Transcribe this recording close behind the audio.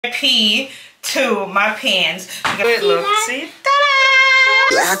P to my pants. Look, see?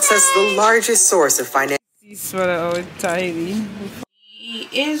 Ta-da! To access the largest source of finance. This sweater always tidy. He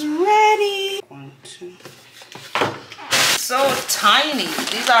is ready. 1, 2. So tiny.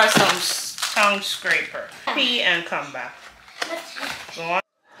 These are some tongue scraper. Pee and come back. Go on.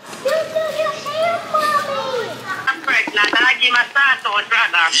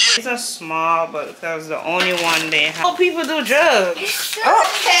 These are small, but that was the only one they have. Oh, people do drugs.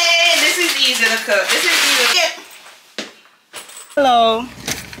 Okay, this is easy to cook. This is easy to get. Hello.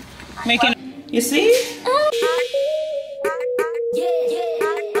 Making. You see?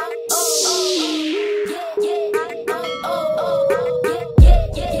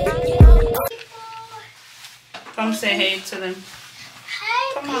 Come say hey to them.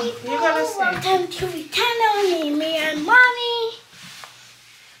 Hi, come on, people. You gotta say. Welcome to Return me and Mommy.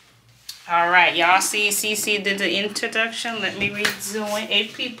 Alright, y'all see Cece did the introduction. Let me redo it. Hey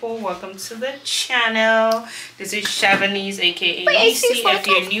people, welcome to the channel. This is Chavanese, aka Niecey. If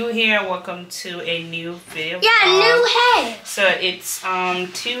you're new here, welcome to a new video. Yeah, new hair. So it's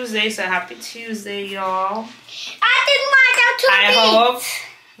Tuesday, so happy Tuesday, y'all. I hope.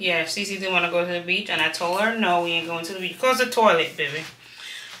 Yeah, Cece didn't want to go to the beach, and I told her no, we ain't going to the beach. Close the toilet, baby.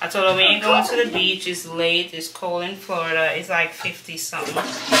 I told her we ain't going to the beach. It's late. It's cold in Florida. It's like 50 something.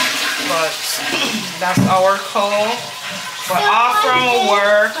 But that's our call. We're off from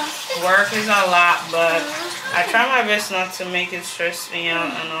work. Work is a lot, but I try my best not to make it stress me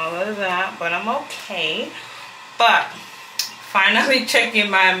out and all of that. But I'm okay. But finally checking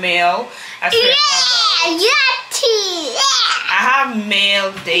my mail. I have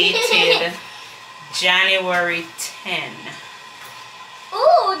mail dated January 10.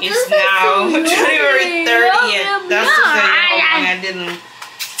 Ooh, it's now January 30th. That's to tell you how long I didn't.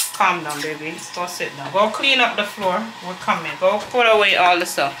 Calm down, baby. Go sit down. Go clean up the floor. We're coming. Go put away all the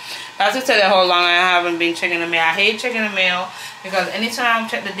stuff. That's to tell you how long I haven't been checking the mail. I hate checking the mail because anytime I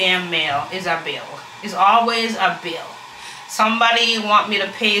check the damn mail, it's a bill. It's always a bill. Somebody want me to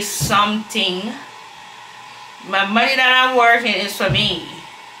pay something. My money that I'm working is for me.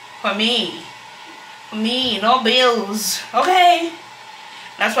 For me. For me. No bills. Okay?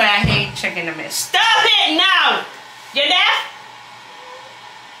 That's why I hate checking the mail. Stop it now! You deaf?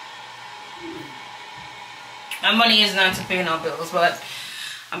 My money is not to pay no bills, but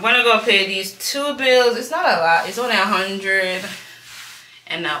I'm gonna go pay these 2 bills. It's not a lot. It's only 100.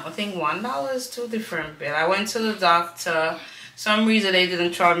 And I think $1 is 2 different bills. I went to the doctor. Some reason they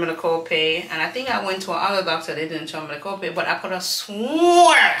didn't charge me the copay, and I think I went to another doctor. They didn't charge me the copay, but I could have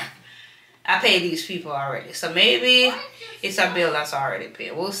swore I paid these people already. So maybe it's a bill that's already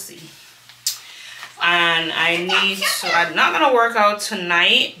paid. We'll see. And I need to. I'm not gonna work out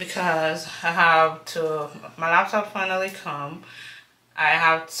tonight because I have to. My laptop finally come. I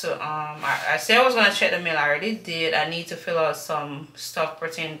have to. I said I was gonna check the mail. I already did. I need to fill out some stuff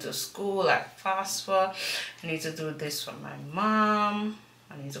pertaining to school, like FAFSA. I need to do this for my mom.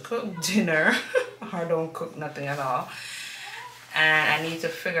 I need to cook dinner. I don't cook nothing at all. And I need to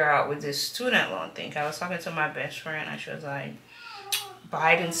figure out with this student loan thing. I was talking to my best friend, and she was like,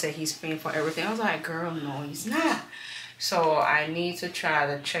 Biden said he's paying for everything. I was like, girl, no, he's not. So I need to try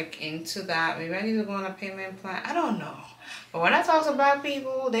to check into that. Maybe I need to go on a payment plan. I don't know. But when I talk to black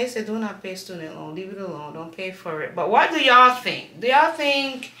people, they say do not pay student loan. Leave it alone. Don't pay for it. But what do y'all think? Do y'all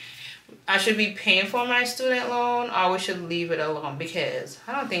think I should be paying for my student loan, or we should leave it alone? Because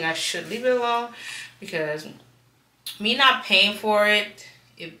I don't think I should leave it alone, because me not paying for it,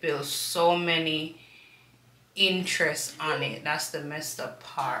 it builds so many interest on it. That's the messed up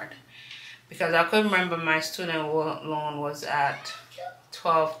part. Because I could remember my student loan was at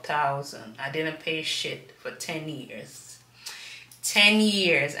 $12,000. I didn't pay shit for 10 years. 10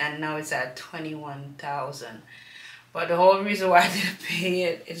 years, and now it's at $21,000. But the whole reason why I didn't pay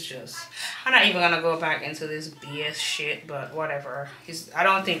it is just, I'm not even gonna go back into this BS shit, but whatever. I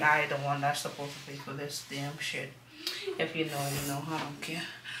don't think I the one that's supposed to pay for this damn shit. If you know, you know. I don't care.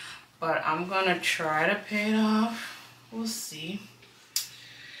 But I'm gonna try to pay it off. We'll see.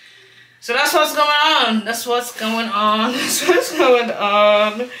 So that's what's going on. That's what's going on. That's what's going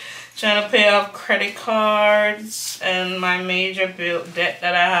on. Trying to pay off credit cards and my major bill debt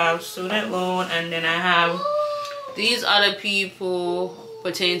that I have, student loan, and then I have these other people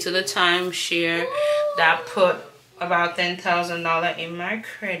pertaining to the timeshare that put about $10,000 in my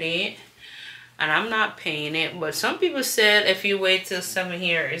credit, and I'm not paying it. But some people said if you wait till 7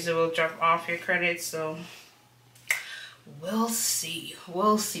 years, it will drop off your credit. So we'll see.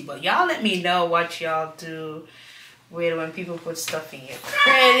 We'll see. But y'all let me know what y'all do with when people put stuff in your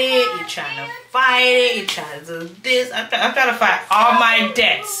credit. You're trying to fight it. You're trying to do this. I'm trying to fight all my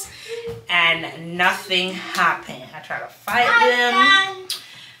debts, and nothing happened. I try to fight them,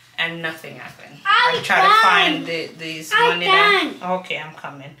 and nothing happened. I try to find this money that. Okay, I'm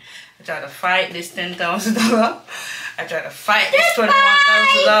coming. I try to fight this $10,000. I try to fight this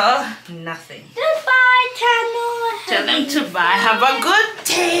 $21,000. Nothing. Goodbye, Tano. Tell them to bye. Have a good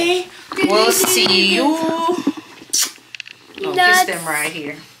day. We'll see you. Oh, kiss them right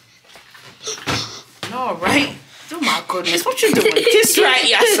here. No, right? Oh my goodness, what you doing? Kiss right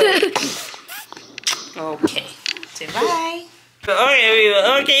here, sir. Okay. Say bye.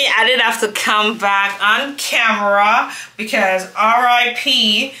 Okay, I didn't have to come back on camera because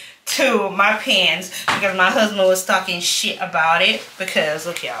RIP to my pants because my husband was talking shit about it because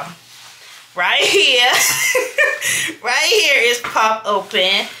look y'all. Right here. Right here is pop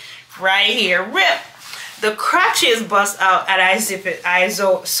open. Right here rip. The crotches bust out and I zip it, I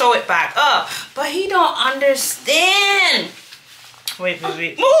sew it back up. But he don't understand. Wait. Move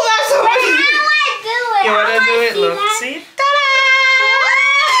that so you wanna do it? Look, see?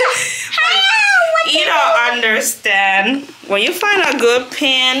 You don't understand. When you find a good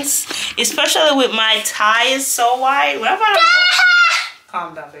pants, especially with my ties so wide, when I find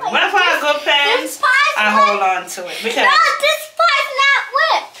calm down, baby. When I find a good pants, I hold on to it because no, this part's not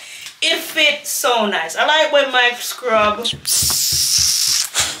whipped. It fits so nice. I like when my scrub I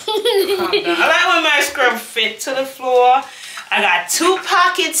like when my scrub fit to the floor. I got 2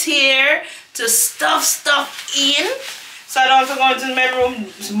 pockets here to stuff stuff in, so I don't have to go into the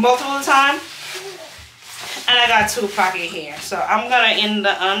bedroom multiple times. And I got 2 pockets here, so I'm gonna end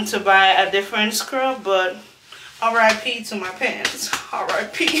up to buy a different scrub. But RIP to my pants.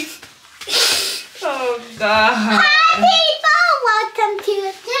 RIP. Oh God. Hi people, welcome to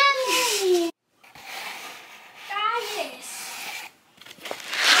the channel. Guys,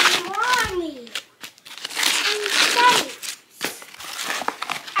 I'm Mommy.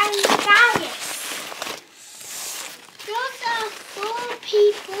 I'm Gaius. Those are 4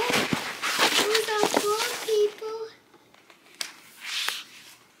 people. Those are 4 people.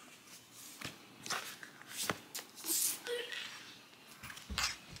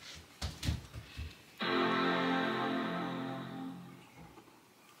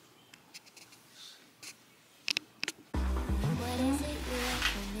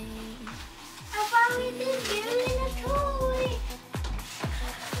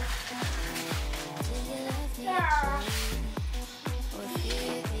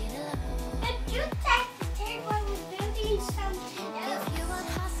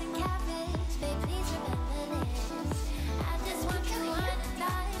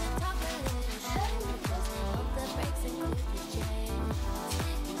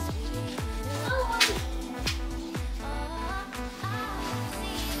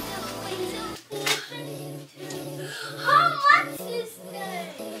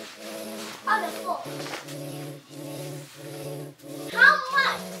 How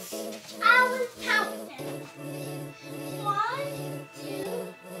much? I was counting. 1, 2,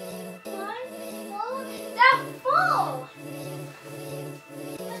 3, 4. That's 4.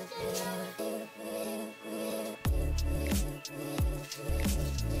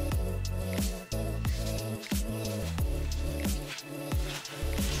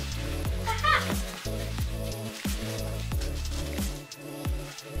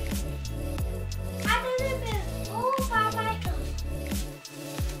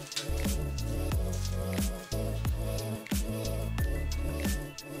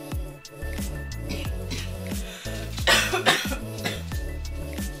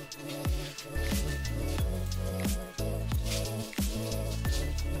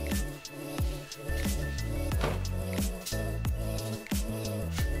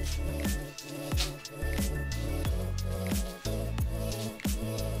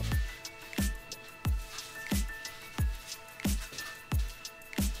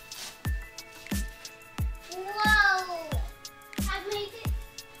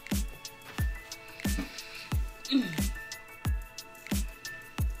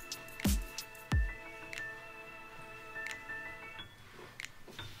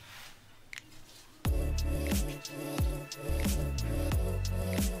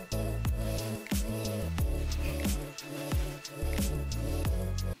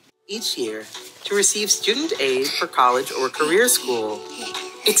 Each year to receive student aid for college or career school.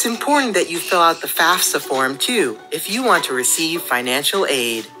 It's important that you fill out the FAFSA form too if you want to receive financial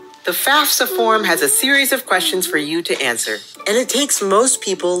aid. The FAFSA form has a series of questions for you to answer, and it takes most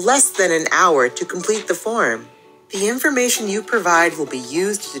people less than an hour to complete the form. The information you provide will be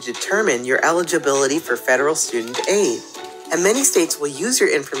used to determine your eligibility for federal student aid, and many states will use your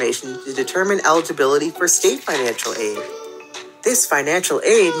information to determine eligibility for state financial aid. This financial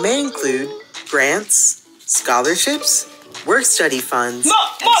aid may include grants, scholarships, work-study funds,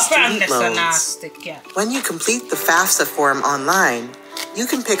 and student loans. When you complete the FAFSA form online, you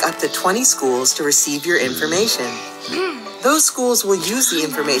can pick up to 20 schools to receive your information. Those schools will use the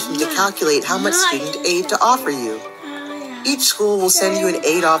information to calculate how much student aid to offer you. Each school will send you an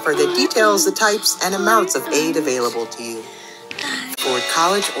aid offer that details the types and amounts of aid available to you. For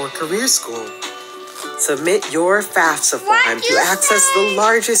college or career school, submit your FAFSA form to access the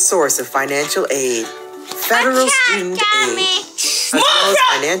largest source of financial aid, federal student aid, as well as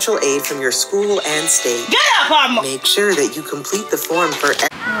financial aid from your school and state. Make sure that you complete the form for.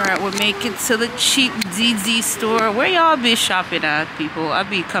 Alright, we'll make it to the cheap DD store. Where y'all be shopping at, people? I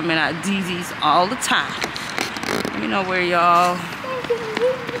be coming at DD's all the time. You know where y'all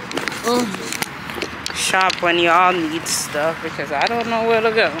shop when y'all need stuff, because I don't know where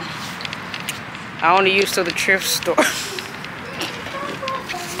to go. I only used to the thrift store.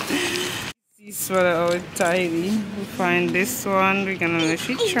 This sweater, oh, tidy. We find this one. We're gonna let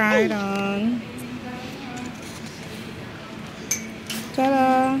you try it on.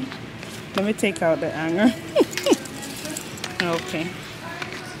 Ta-da! Let me take out the hanger. Okay.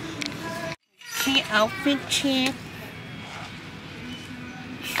 See, outfit check.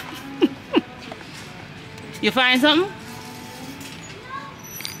 You find something?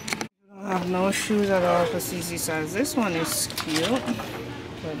 I have no shoes at all for CC size. This one is cute,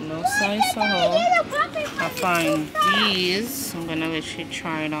 but no size for her. I find these. I'm gonna let you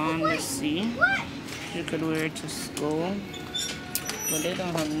try it on. Let's see. You could wear it to school. But they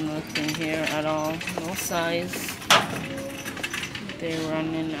don't have nothing here at all. No size. They're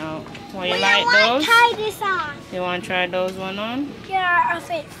running out. Well, you like those? Try this on. You want to try those one on? Yeah, I'll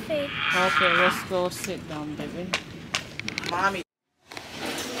fit. Okay, let's go sit down, baby. Mommy.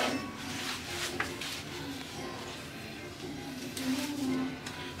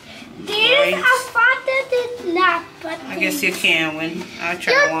 This a button is not buttons. I guess you can win. I'll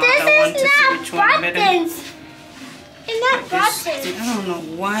try that one to see which one better. It's not buttons. I don't know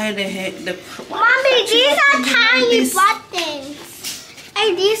why the heck the. Mommy, these are tiny buttons.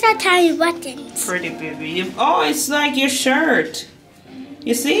 Hey, these are tiny buttons. Pretty, baby. Oh, it's like your shirt.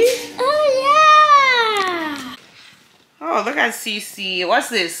 You see? Oh, yeah. Oh, look at Cece. What's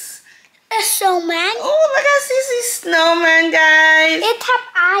this? A snowman. Oh, look at Cece's snowman, guys. It have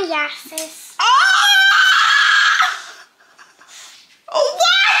eyelashes. Oh,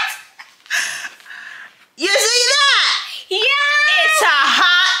 what? You see that? Yeah. It's a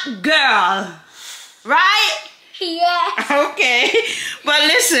hot girl, right? Yeah. Okay, but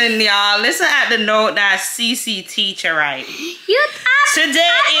listen, y'all. Listen at the note that CC teacher right.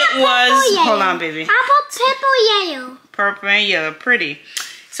 Today it was. Hold on, baby. How about purple yellow? Purple and yellow, pretty.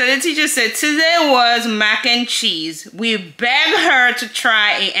 So the teacher said today was mac and cheese. We begged her to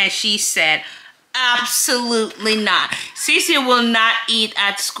try it, and she said absolutely not. CC will not eat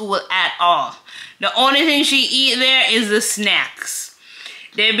at school at all. The only thing she eat there is the snacks.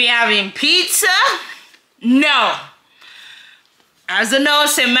 They be having pizza. No. As the note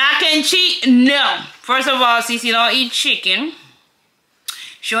say, mac and cheese. No. First of all, Cece don't eat chicken.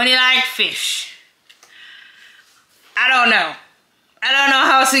 She only like fish. I don't know. I don't know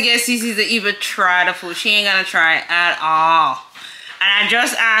how to get Cece to even try the food. She ain't gonna try it at all. And I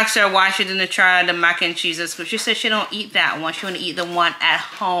just asked her why she didn't try the mac and cheese at school. She said she don't eat that one. She wanna eat the one at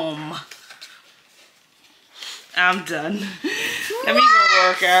home. I'm done. Let me go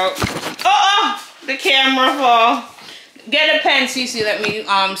work out. Oh! The camera fall. Get a pen, Cece. Let me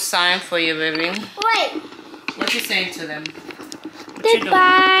sign for you, baby. Wait. What you saying to them?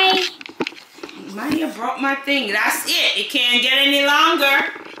 Goodbye. Man, you broke my thing. That's it. It can't get any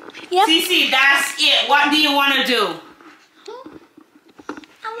longer. Yep. Cece, that's it. What do you want to do?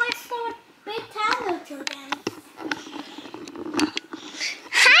 I want to start big tablet to them.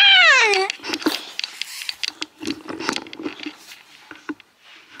 Ha!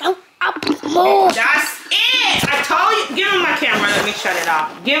 More. That's it. I told you. Give me my camera. Let me shut it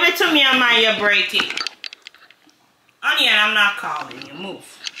off. Give it to me, Amaya. Break it. Onion, I'm not calling you. Move.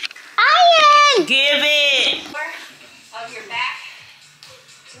 Iron. Give it. Of your back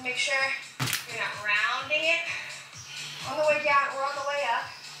to make sure you're not rounding it all the way down or all the way up.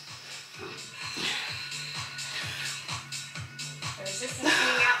 The resistance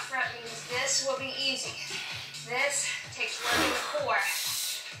being out front means this will be easy. This takes work in the core.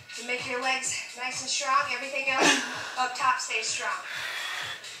 To make your legs nice and strong, everything else up top stays strong.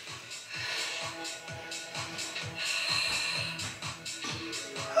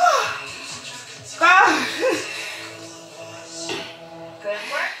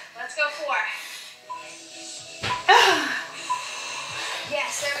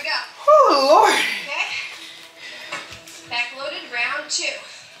 we go. Oh, Lord. Okay. Back loaded, round 2.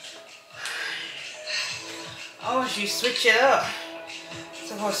 Oh, she switch it up.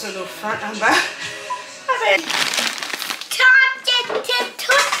 Supposed to do front and back. I mean,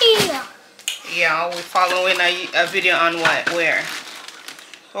 yeah, we're following a video on what? Where?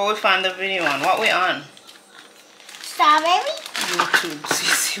 Where we find the video on? What we on? Strawberry? YouTube.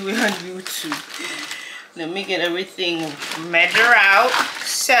 See, we're on YouTube. Let me get everything measure out.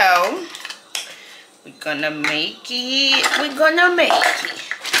 So, we're gonna make it. We're gonna make it.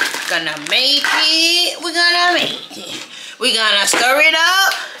 Gonna make it. We're gonna make it. We're gonna stir it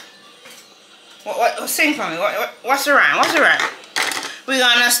up. What sing for me. What's the rhyme? What's the rhyme? We're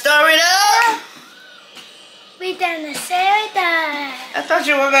gonna stir it up. We're gonna stir it up. I thought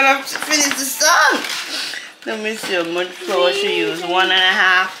you were gonna finish the song. Let me see how much flour she used.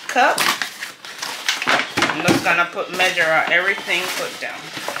 1.5 cups. I'm just gonna put measure out everything put down.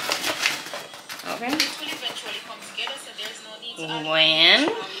 Okay. When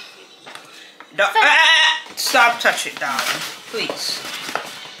stop touching it, darling. Please.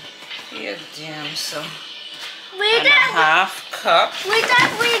 You damn so. 1.5 cup. We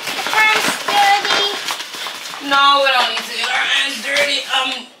got with hands dirty. No, we don't need to get our hands dirty.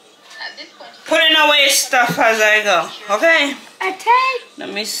 Putting away stuff as I go. Okay. Okay. Let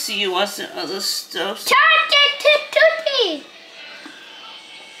me see what's the other stuff.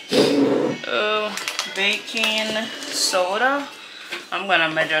 Baking soda. I'm gonna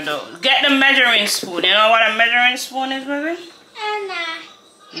measure those. Get the measuring spoon. You know what a measuring spoon is, baby?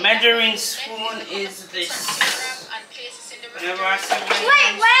 Measuring spoon is this. Whenever I say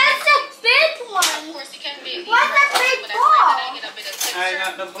wait, where's the big one? What's the big ball? I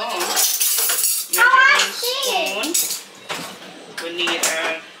got the ball. Measuring spoon. We need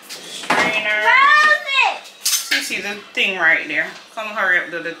a strainer. Where is it? See the thing right there. Come hurry up,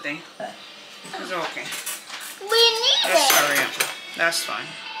 do the thing. It's okay. We need Just it. hurry up. That's fine.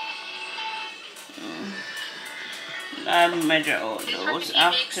 I measure all those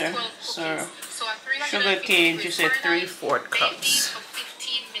after. So, sugar cane, you said 3/4 cups.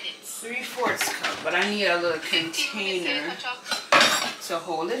 3/4 cup, but I need a little container to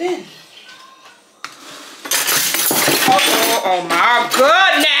hold it in. Oh my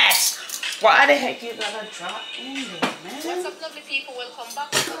goodness! Why the heck you gotta drop in there, man? What's up, lovely people? Welcome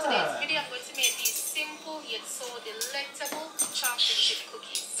back to today's video. I'm going to make these simple yet so delectable chocolate chip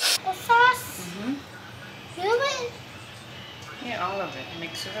cookies. The sauce. Really? Yeah, all of it.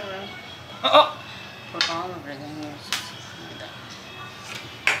 Mix it around. Oh! Put all of it in there.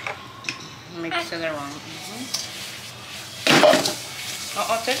 Mix it around.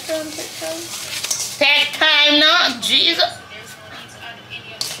 Take time, take time. Take time now, Jesus!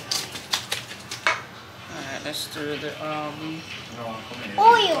 Alright, let's do the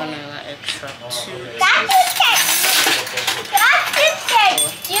Oil. vanilla extract too. That is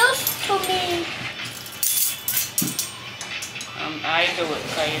juice to me. I do it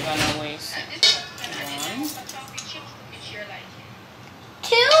so you're gonna waste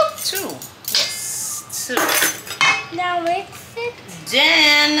two. Yes, 2. Now mix it.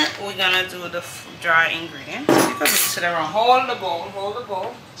 Then we're gonna do the dry ingredients. You can mix it around. Hold the bowl. Hold the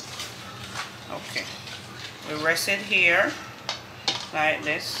bowl. Okay. We rest it here like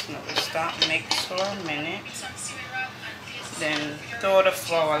this. Now we stop. Mix for a minute. Then throw the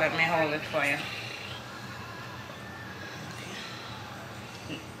flour. Let me hold it for you.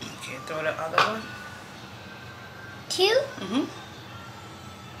 Okay, throw the other one. 2?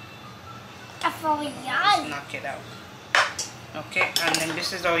 Knock it out. Okay, and then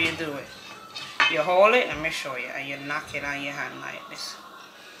this is how you do it. You hold it, let me show you, and you knock it on your hand like this.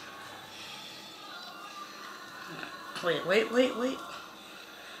 Wait. Like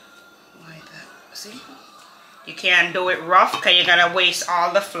that. See? You can't do it rough because you're gonna waste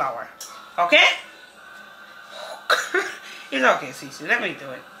all the flour. Okay? It's okay, Cece. Let me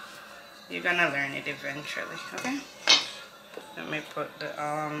do it. You're gonna learn it eventually, okay? Let me put the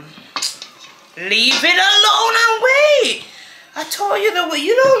leave it alone and wait. I told you the way.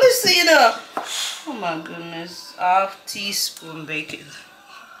 You don't listen to the. Oh my goodness. 1/2 teaspoon baking.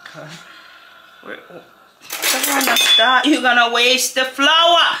 You're gonna waste the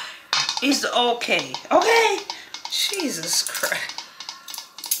flour. It's okay. Okay? Jesus Christ.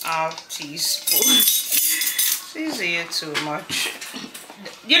 1/2 teaspoon. She's here too much.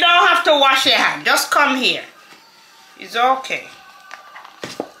 You don't have to wash your hand. Just come here. It's okay.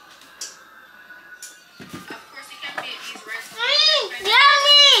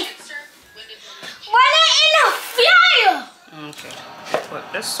 Yummy! Put it in a fire! Okay. Put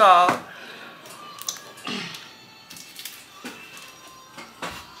the salt.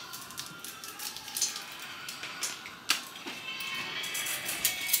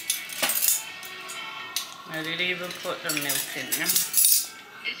 I didn't even put the milk in there. This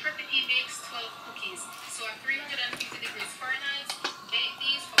recipe makes 12 cookies. So at 350 degrees Fahrenheit, bake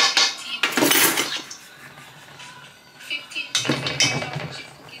these for 15 minutes. Chocolate chip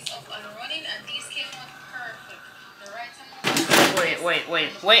cookies up and running, and these came out perfect. The right time.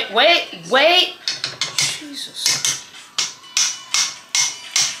 Wait. Jesus.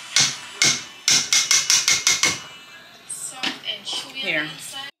 Soft and chewy Here.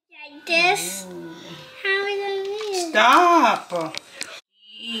 inside. Like this. How we gonna do it? Stop.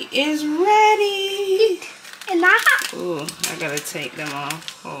 He is ready. And that. Ooh, I gotta take them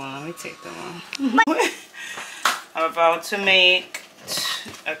off. Hold on, let me take them off. I'm about to make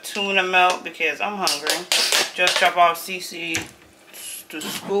a tuna melt because I'm hungry. Just drop off Cece to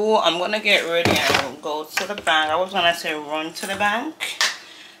school. I'm gonna get ready and go to the bank. I was gonna say run to the bank,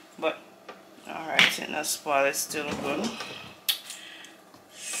 but alright, in that spot is still good.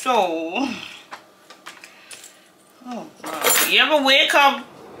 So, oh God. You ever wake up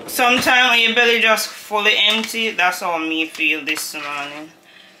sometime when your belly just fully empty? That's how me feel this morning.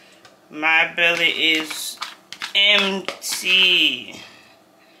 My belly is empty.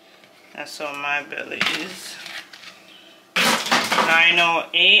 That's how my belly is.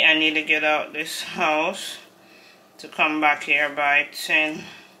 9:08. I need to get out this house to come back here by 10.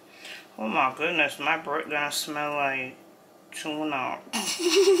 Oh my goodness, my breath gonna smell like tuna.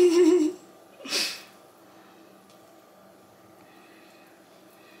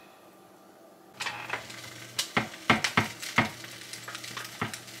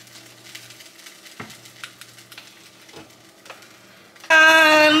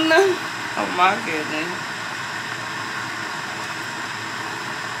 Oh my goodness.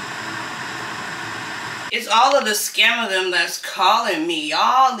 It's all of the scam of them that's calling me.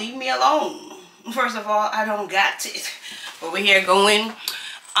 Y'all leave me alone. First of all, I don't got it. Over here going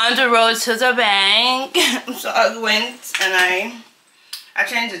on the road to the bank. So I went and I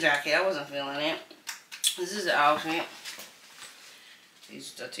changed the jacket. I wasn't feeling it. This is the outfit.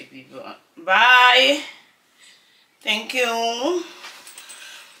 These dirty people. Bye. Thank you.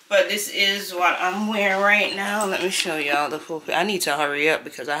 But this is what I'm wearing right now. Let me show y'all the full fit. I need to hurry up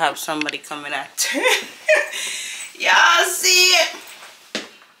because I have somebody coming after. Y'all see it?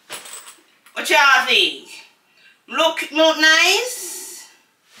 What y'all think? Look nice?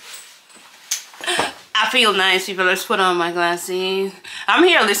 I feel nice, people. Let's put on my glasses. I'm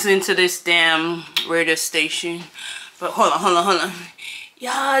here listening to this damn radio station. But hold on.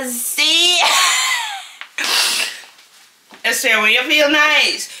 Y'all see? Let's say when you feel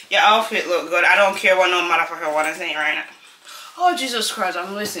nice, your outfit look good. I don't care what no motherfucker wanna say right now. Oh Jesus Christ,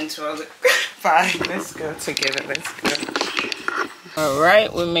 I'm listening to it. Fine, let's go together. Let's go.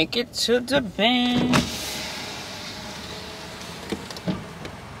 Alright, we make it to the bank.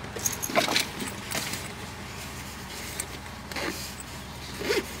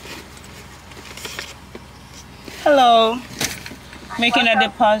 Hello. Making a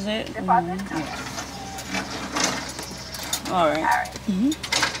deposit. Yeah. All right. Give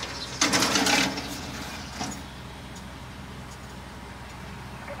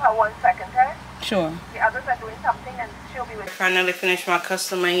her 1 second, okay? Sure. The others are doing something and she'll be with you. Finally finished my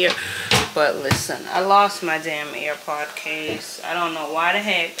customer here. But listen, I lost my damn AirPod case. I don't know why the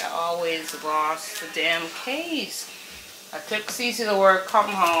heck I always lost the damn case. I took Cece to work, come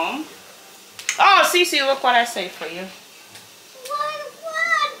home. Oh, Cece, look what I saved for you.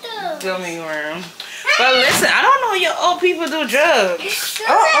 What? Gummy worm. But listen, I don't know your old people do drugs.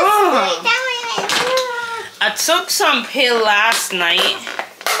 I took some pill last night.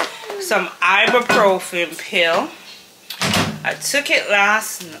 Some ibuprofen pill. I took it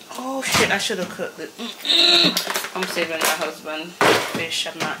last night. Oh shit, I should have cooked it. I'm saving my husband fish.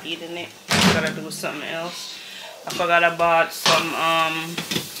 I'm not eating it. I gotta do something else. I forgot I bought some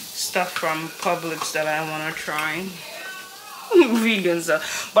stuff from Publix that I wanna try. Vegan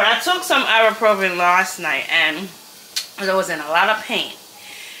stuff. But I took some ibuprofen last night and I was in a lot of pain.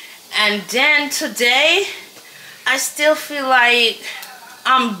 And then today I still feel like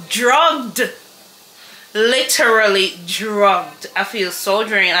I'm drugged. Literally drugged. I feel so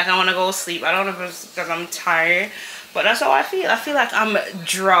drained, like I want to go to sleep. I don't know if it's because I'm tired, but that's how I feel. I feel like I'm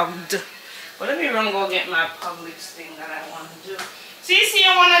drugged. But let me run and go get my Publix thing that I want to do. Cece,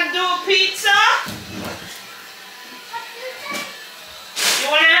 you want to do pizza? You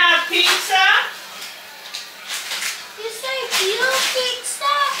want to have pizza? You say you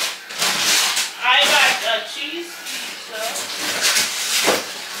pizza? I got a cheese pizza.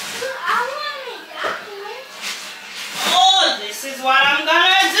 I want it that way. Oh, this is what I'm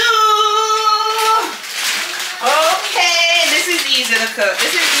gonna do. Okay, this is easy to cook.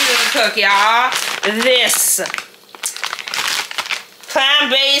 This is easy to cook, y'all. This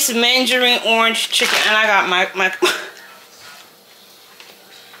plant-based mandarin orange chicken, and I got my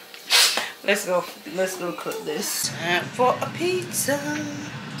let's go cook this. Time for a pizza. I'm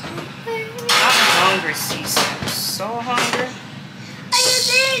hungry, Cece. I'm so hungry. Are you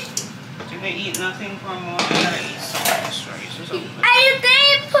good? You can eat nothing for a moment. I gotta eat some extra rice or something. Are you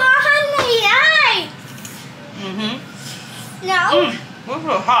going to put on the eye? No? What's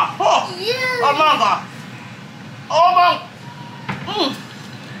so hot? Oh, Yeah. oh my god. Oh my.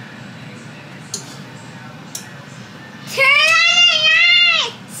 Turn on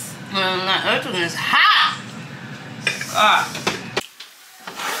the lights. Everything is hot. God.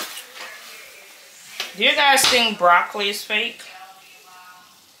 Do you guys think broccoli is fake?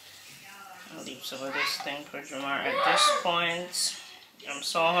 I'll leave some of this thing for Jamar. At this point, I'm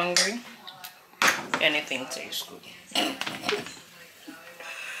so hungry. Anything tastes good.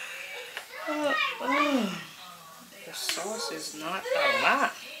 The sauce is not a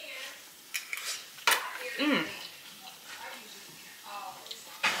lot.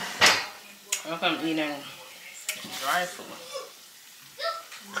 Look, I'm eating dry food.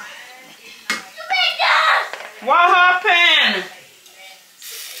 What happened?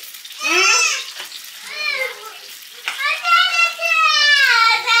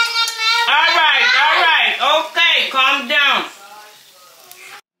 Alright. Okay, calm down.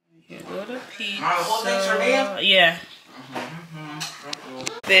 Here go the pizza. The whole thing's for me? Yeah.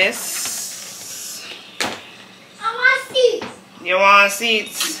 This. I want seeds. You want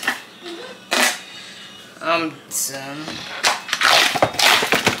seats? I'm done.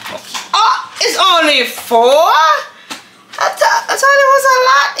 Oh, it's only 4? I thought there was a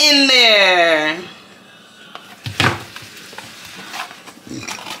lot in there.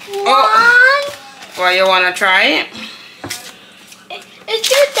 One. Well, you want to try it? It's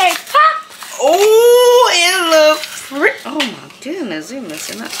just like pop. Oh, it looks pretty. Oh my goodness, you're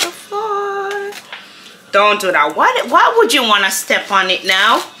messing up the floor. Don't do that. Why would you want to step on it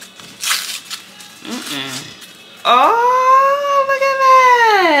now? Oh, look at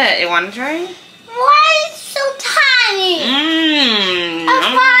that. You want to try it? Why is it so tiny? I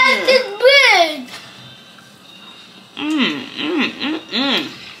thought it's big.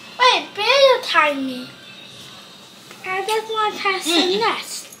 Wait, big or tiny? I just want to test the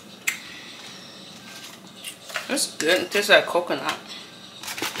nest. That's good. It tastes like coconut.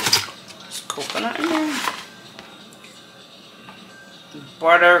 There's coconut in there.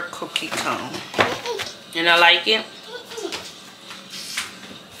 Butter cookie cone. You don't like it?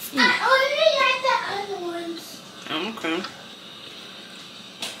 I only like the other ones. Okay.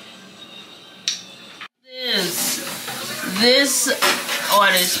 This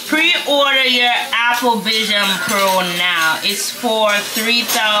pre-order your Apple Vision Pro now. It's for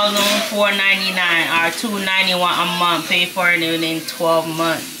 $3,499 or $291 a month. Pay for it within 12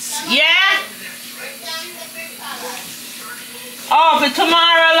 months. Yeah? Oh, for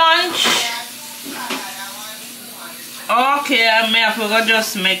tomorrow lunch? Okay, I may have to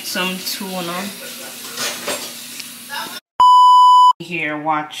just make some tuna. Here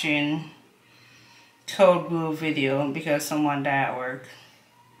watching Code Blue video because someone died at work.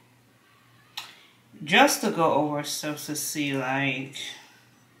 Just to go over stuff to see like,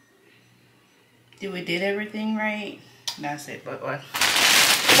 did we did everything right? That's it, but what?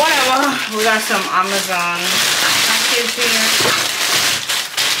 Whatever. We got some Amazon package here.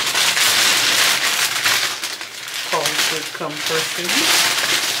 With compression.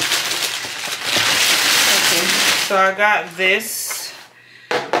 Okay, so I got this.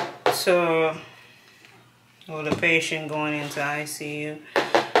 So, the patient going into ICU.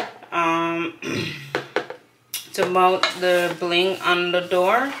 To mount the bling on the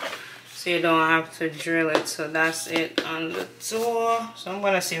door, so you don't have to drill it. So that's it on the door. So I'm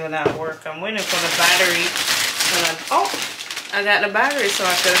gonna see how that works. I'm waiting for the battery. Oh, I got the battery, so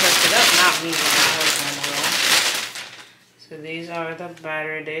I could hook it up. Not me, my husband will. So these are the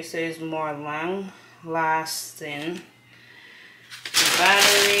battery. They say it's more long lasting. The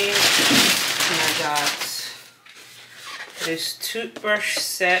battery. And I got this toothbrush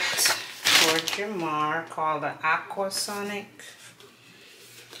set for Jamar called the Aquasonic.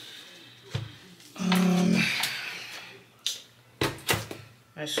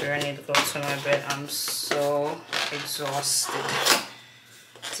 I'm sure I need to go to my bed. I'm so exhausted.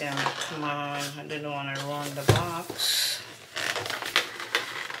 Damn it, come on. I didn't want to ruin the box.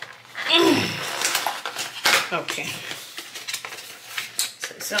 Okay.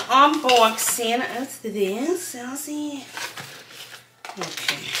 So it's an unboxing of this. I'll see.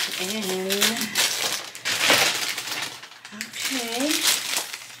 Okay. And okay.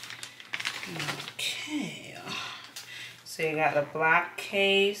 So you got the black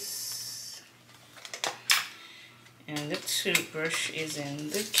case, and the toothbrush is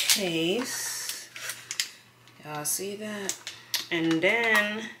in the case. Y'all see that? And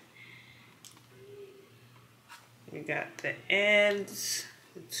then we got the ends,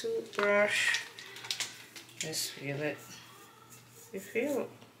 the toothbrush. Just feel it. You feel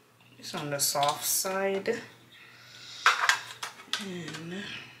it's on the soft side. And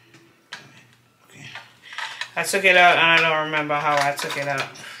okay. I took it out and I don't remember how I took it out.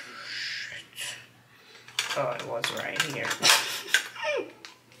 Oh, it was right here.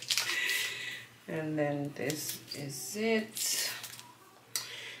 And then this is it.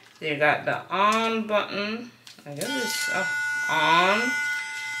 You got the on button. I guess it's on.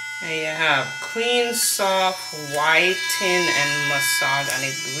 And you have clean, soft, whiten, and massage. And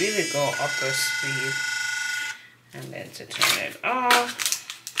it really go upper speed. And then to turn it off.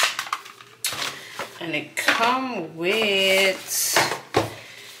 And it come with,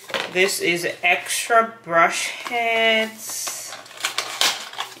 this is extra brush heads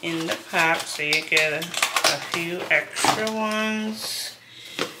in the pack. So you get a few extra ones.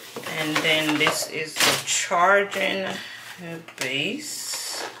 And then this is the charging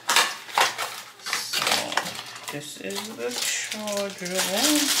base. So this is the charger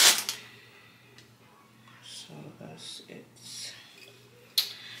one. So that's it.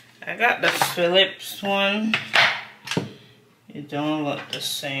 I got the Philips one. It don't look the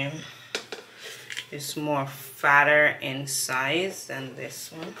same. It's more fatter in size than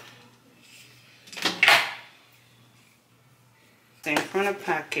this one. Same from the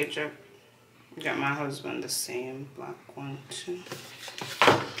package. I got my husband the same black one too.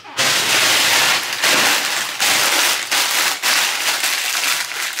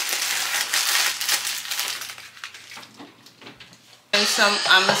 And some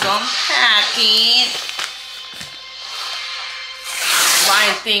Amazon package.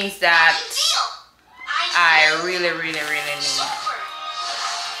 Buying things that I really need.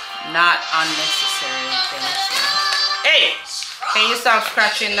 Not unnecessary things. Hey! Can you stop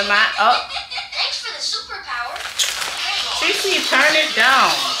scratching the mat up? Thanks for the superpower. Cece, turn it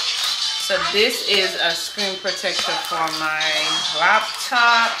down. So this is a screen protector for my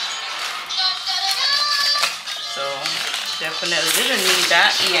laptop. So definitely didn't need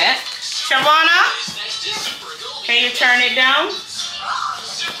that yet. Shavana, can you turn it down?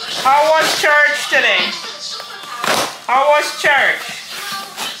 How was church today? How was church?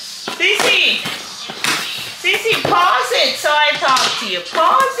 Cece! Cece, pause it so I talk to you.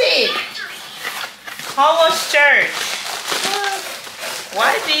 Pause it. How was church?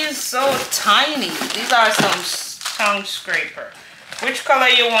 Why are these so tiny? These are some tongue scraper. Which color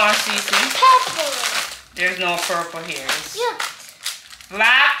you want, Cece? Purple. There's no purple here. It's Yep.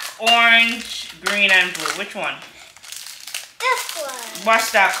 black, orange, green, and blue. Which one? This one. What's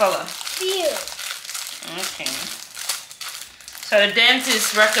that color? Blue. Okay. So the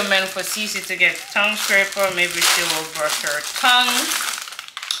dentist recommend for Cece to get tongue scraper. Maybe she will brush her tongue.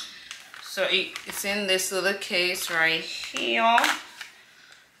 So it's in this little case right here.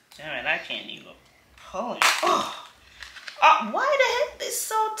 Damn it, I can't even pull it. Oh, why the heck this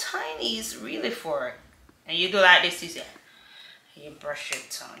so tiny? It's really for it. And you do like this, Cece. You brush your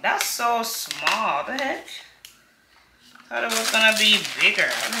tongue. That's so small. The heck? Thought it was gonna be bigger.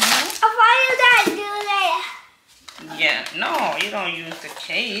 Why did I do that? Yeah, no, you don't use the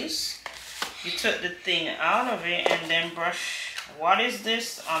case. You took the thing out of it and then brush. What is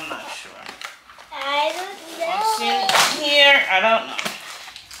this? I'm not sure. I don't know. What's in here? I don't know.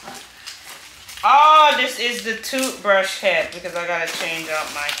 Oh, this is the toothbrush head because I gotta change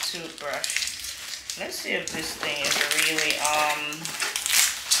out my toothbrush. Let's see if this thing is really,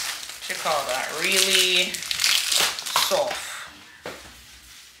 what you call that? Really soft.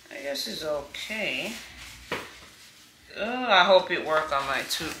 I guess it's okay. I hope it works on my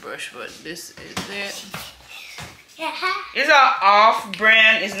toothbrush, but this is it. It's an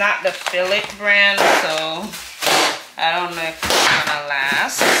off-brand. It's not the Philip brand, so I don't know if it's gonna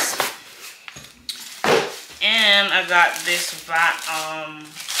last. And I got this Vaseline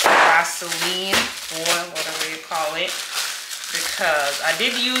oil, whatever you call it, because I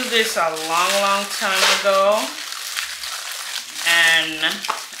did use this a long time ago, and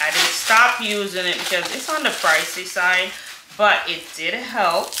I did stop using it because it's on the pricey side, but it did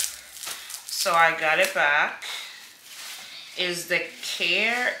help, so I got it back. Is the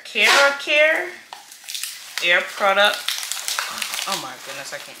Care Air product. Oh my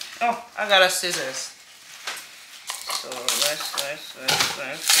goodness, I can't. Oh, I got a scissors. So let's.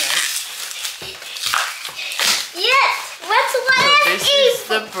 Yes, what's one So this is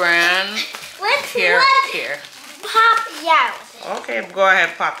the brand What's Care. Poppy? Yeah. Okay, go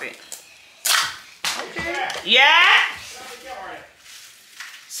ahead, pop it. Okay. Yeah?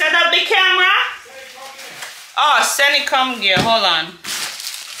 Set up the camera. Oh, Sunny, come here. Hold on.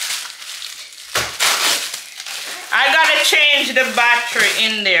 I gotta change the battery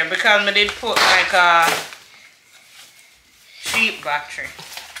in there because I did put like a cheap battery.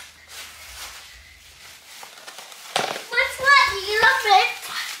 What's what you love it?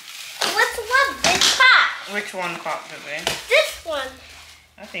 What's what this pop? Which one pop, baby? This one.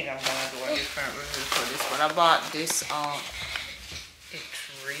 I think I'm gonna do a different review for this one. I bought this it's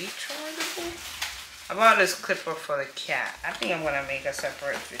rechargeable. I bought this clipper for the cat. I think I'm gonna make a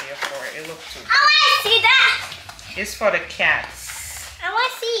separate video for it. It looks too good. I want to see that. It's for the cats. I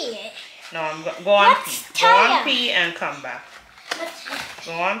want to see it. No, I'm go on pee. Go on pee and come back.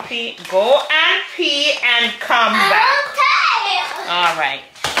 Go on pee. Go and pee and come back. Okay. All right.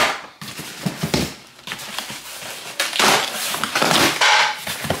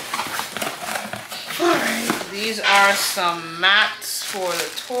 All right. These are some mats for the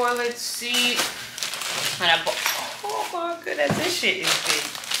toilet seat. And I bought. Oh my goodness, this shit is big.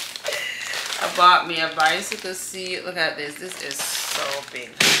 I bought me a bicycle seat. Look at this. This is so big.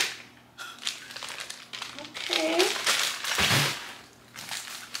 Okay.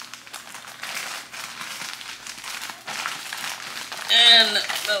 And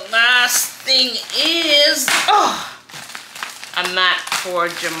the last thing is a mat for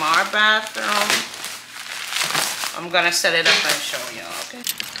Jamar bathroom. I'm gonna set it up and show y'all, okay?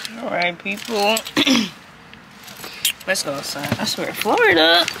 Alright, people. Let's go outside. I swear,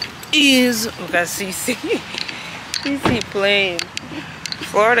 Florida is, look at CC. CC playing.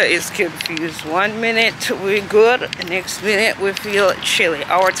 Florida is confused. 1 minute we're good, the next minute we feel chilly.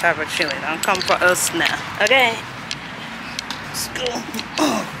 Our type of chilly. Don't come for us now. Okay. Let's go.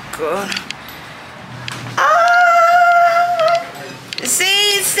 Oh god. Ah,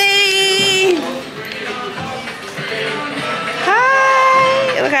 CC.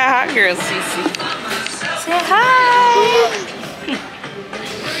 Hi. Look how hot girl CC. Say hi.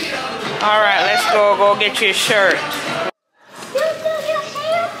 All right, let's go get your shirt. You do your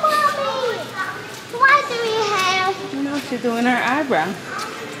hair for me. Why do your hair? You know she's doing her eyebrow.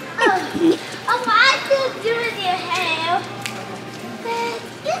 Oh, why do you do your hair?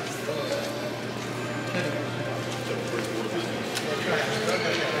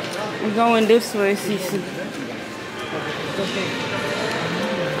 We're going this way, Cece.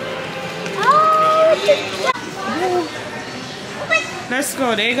 Let's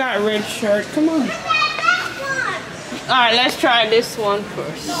go. They got a red shirt. Come on. Alright, let's try this one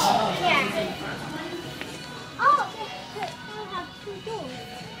first. Yeah. Oh, I have two doors.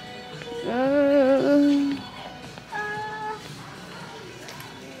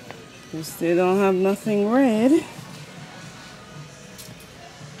 We still don't have nothing red.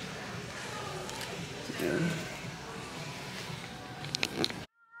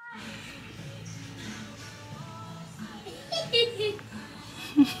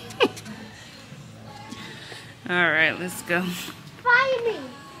 All right, let's go. Follow me.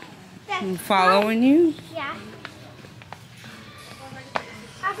 I'm following you. Yeah.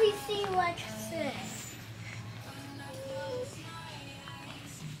 Have you seen what's this?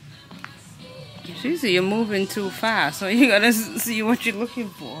 She's you're moving too fast, so you gotta see what you're looking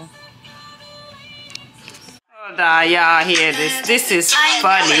for. Oh, y'all hear this? This is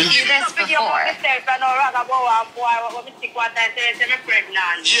funny. Yeah.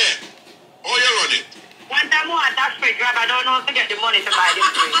 Oh, you run it. One time I want that fridge, I don't know if I get the money to buy this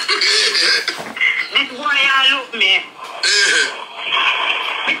fridge. This boy, look me.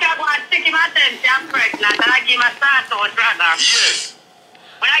 Because I want to take him attention, I'm pregnant, and I give him a start out, rather. Yes.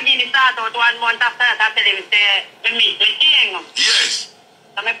 When I give him a start out 1 month after that, I tell him, say, me meet me king. Yes.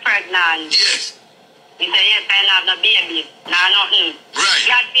 So I'm pregnant. Yes. He said, yes, I have no baby. Nah, nothing. Right.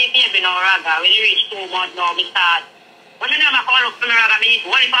 God see baby now, rather. When you reach 2 months now, me start. When you never call up to me, rather, me eat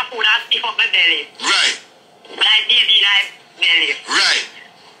one if I food and stiff up my belly. Right. Like baby in my belly. Right.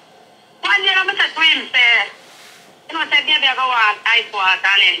 One day I said to him, say, you know, say, baby, I go want ice water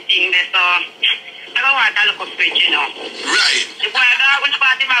and anything there, so I go want a look fridge, you know. Right. The boy I go which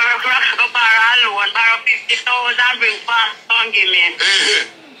party my work, I go borrow a loan, borrow 50,000 and bring fast and give me.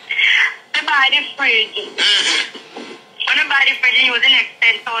 I buy the fridge. When I buy the fridge, I use the next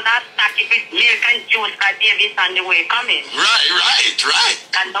 10,000 stack it with milk and juice because baby's on the way coming. Right.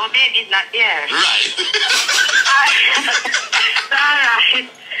 And now baby's not there. Right. Alright.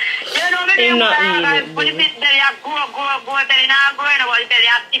 You know me, when the fish belly go, belly now go, and the belly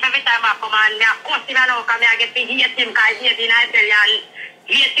stiff every time I come and I cut him and come I get to hate him because he in my belly and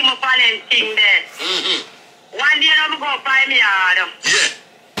hate him up on anything there. One day I go by me yard. Yeah.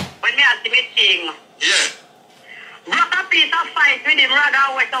 When me have to be thing. Yeah. Broke a piece of fight with him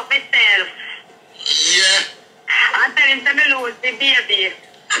rather wet up myself. Yeah. And tell him to me lose the baby.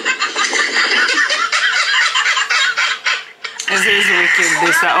 This is wicked.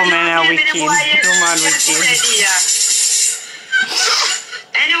 This woman are wicked. Woman wicked.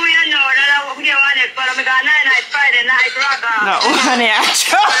 Anyway, I know that I won't get one it, but I'm going night Friday night rock. No, woman are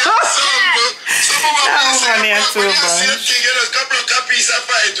too. That woman are too bad. Piece of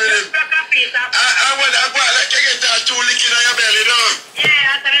fight with him. I want to go like you get that two licking on your belly, don't?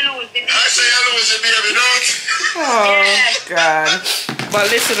 Yeah, I lose the baby. I say you lose the baby, don't? Oh, God.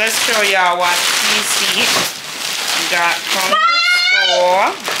 But listen, let's show y'all what PC got from the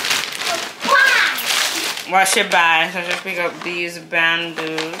store. What she buy? So just pick up these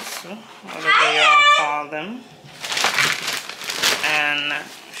bandages, whatever y'all call them. And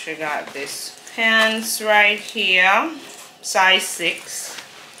she got this pants right here, size 6.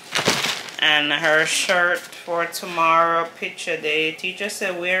 And her shirt for tomorrow, picture day. Teacher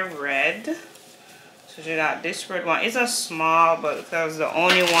said wear red. So she got this red one. It's a small, but that was the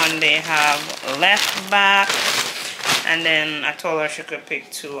only one they have left back. And then I told her she could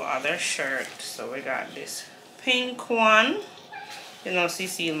pick 2 other shirts. So we got this pink one. You know,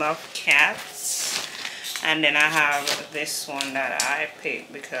 CC love cats. And then I have this one that I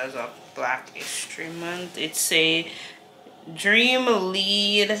picked because of Black History Month. It's a Dream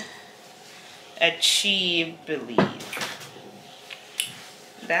Lead Achieve Believe.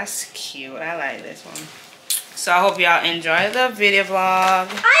 That's cute. I like this one. So I hope y'all enjoy the video vlog.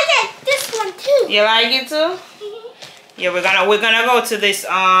 I like this one too. You like it too? Yeah, we're gonna go to this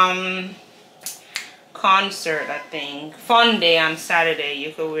concert, I think. Fun Day on Saturday.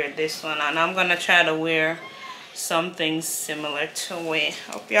 You could wear this one, and I'm gonna try to wear something similar to it.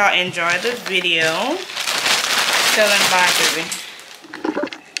 Hope y'all enjoy the video. Tell them bye, baby.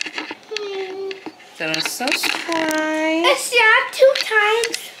 Tell them subscribe. It's 2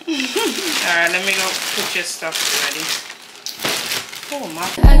 times. Alright, let me go put your stuff ready. Oh my.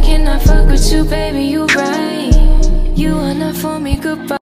 I cannot fuck with you, baby, you right. You are not for me, goodbye.